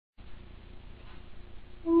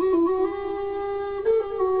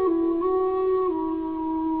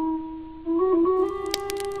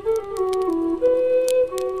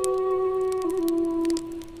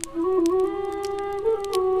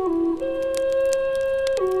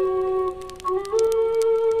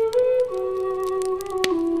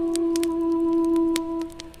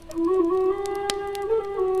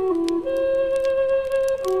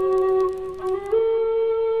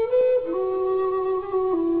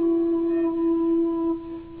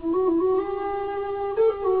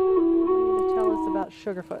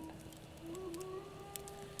Sugarfoot?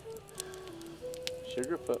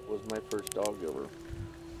 SugarFoot was my first dog ever.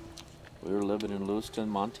 We were living in Lewiston,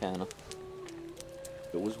 Montana.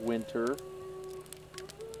 It was winter.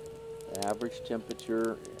 The average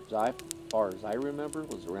temperature, as far as I remember,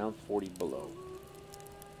 was around 40 below.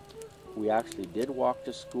 We actually did walk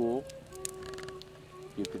to school.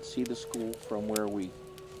 You could see the school from where we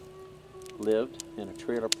lived in a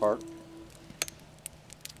trailer park,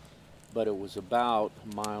 but it was about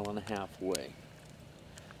a mile and a half away.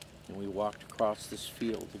 And we walked across this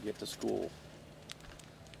field to get to school.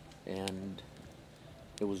 And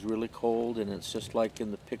it was really cold, and it's just like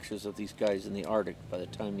in the pictures of these guys in the Arctic. By the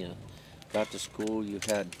time you got to school, you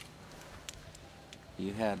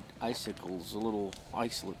had icicles, little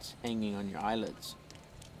islets hanging on your eyelids.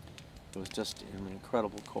 It was just an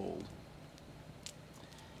incredible cold.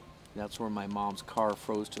 That's where my mom's car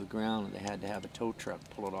froze to the ground, and they had to have a tow truck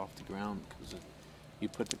pull it off the ground because if you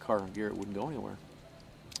put the car in gear, it wouldn't go anywhere.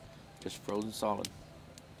 Just frozen solid.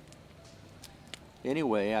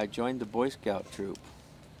 Anyway, I joined the Boy Scout troop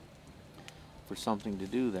for something to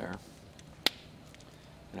do there.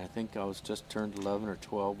 And I think I was just turned 11 or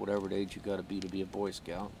 12, whatever age you got to be a Boy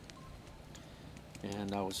Scout.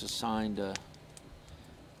 And I was assigned a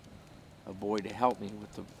boy to help me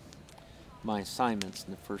with my assignments.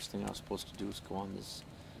 And the first thing I was supposed to do was go on this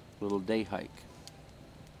little day hike.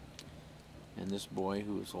 And this boy,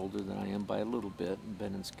 who was older than I am by a little bit and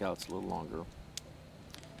been in Scouts a little longer,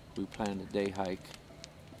 we planned a day hike.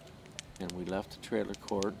 And we left the trailer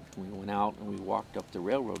court. We went out and we walked up the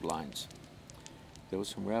railroad lines. There was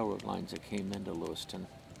some railroad lines that came into Lewiston.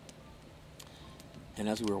 And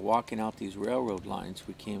as we were walking out these railroad lines,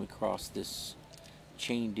 we came across this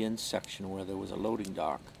chained-in section where there was a loading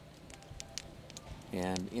dock.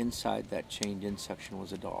 And inside that chained-in section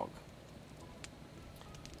was a dog.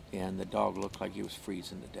 And the dog looked like he was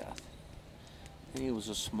freezing to death. And he was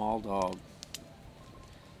a small dog,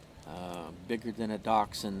 bigger than a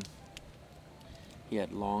dachshund. He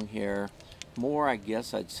had long hair. More, I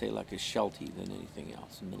guess I'd say like a Sheltie than anything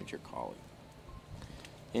else, a miniature collie.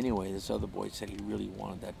 Anyway, this other boy said he really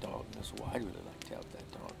wanted that dog. And I said, well, I'd really like to have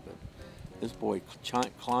that dog. But this boy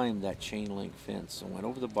climbed that chain link fence and went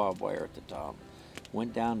over the barbed wire at the top,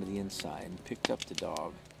 went down to the inside and picked up the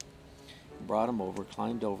dog, brought him over,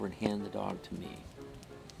 climbed over and handed the dog to me.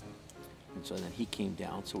 And so then he came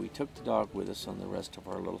down. So we took the dog with us on the rest of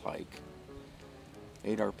our little hike,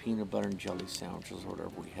 ate our peanut butter and jelly sandwiches or whatever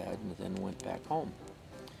we had, and then went back home.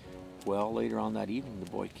 Well, later on that evening, the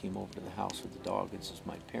boy came over to the house with the dog and says,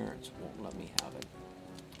 my parents won't let me have it.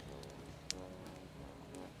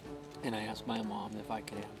 And I asked my mom if I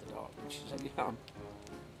could have the dog, and she said, yeah.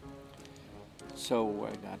 So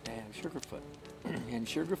I got to have SugarFoot. And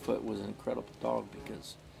SugarFoot was an incredible dog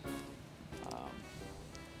because,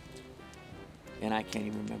 and I can't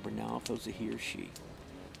even remember now if it was a he or she.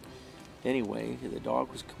 Anyway, the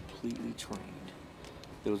dog was completely trained.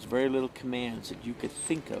 There was very little commands that you could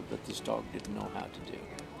think of that this dog didn't know how to do.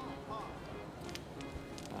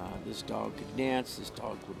 This dog could dance, this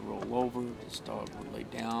dog would roll over, this dog would lay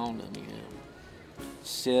down,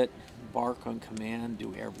 sit, bark on command,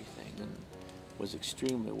 do everything, and was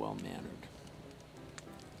extremely well mannered.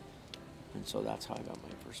 And so that's how I got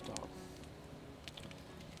my first dog.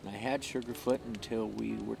 And I had SugarFoot until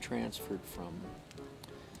we were transferred from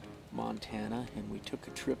Montana, and we took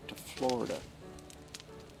a trip to Florida,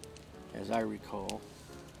 as I recall.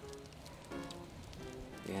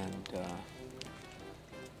 And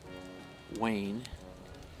Wayne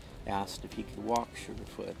asked if he could walk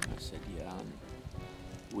SugarFoot, and I said yeah. And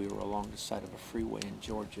we were along the side of a freeway in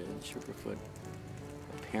Georgia, and SugarFoot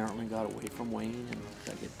apparently got away from Wayne and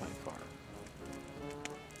got hit by a car.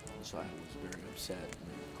 So I was very upset.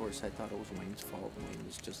 And of course, I thought it was Wayne's fault. Wayne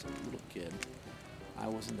was just a little kid. I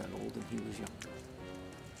wasn't that old, and he was younger.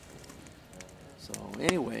 So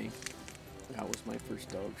anyway, that was my first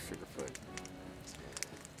dog, SugarFoot.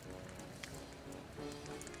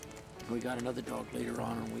 We got another dog later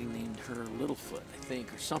on, and we named her Littlefoot, I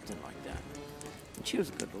think, or something like that. And she was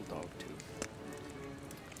a good little dog, too.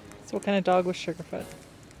 So what kind of dog was SugarFoot?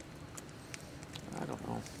 I don't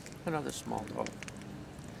know. Another small dog.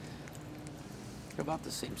 About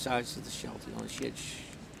the same size as the Sheltie, only she had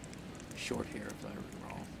short hair, if I remember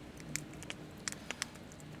wrong.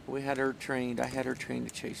 We had her trained, I had her trained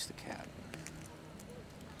to chase the cat.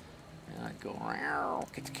 And I'd go,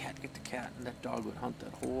 get the cat, and that dog would hunt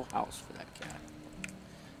that whole house for that cat.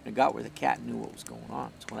 And it got where the cat knew what was going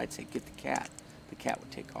on. So when I'd say, get the cat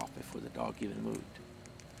would take off before the dog even moved.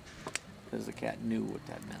 Because the cat knew what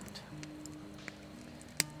that meant.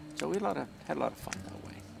 So we had a lot of fun that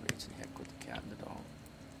way, raising heck with the cat and the dog.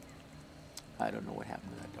 I don't know what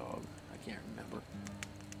happened to that dog. I can't remember.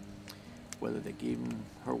 Whether they gave him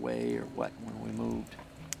her way or what when we moved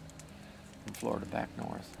from Florida back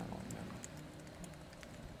north. I don't remember.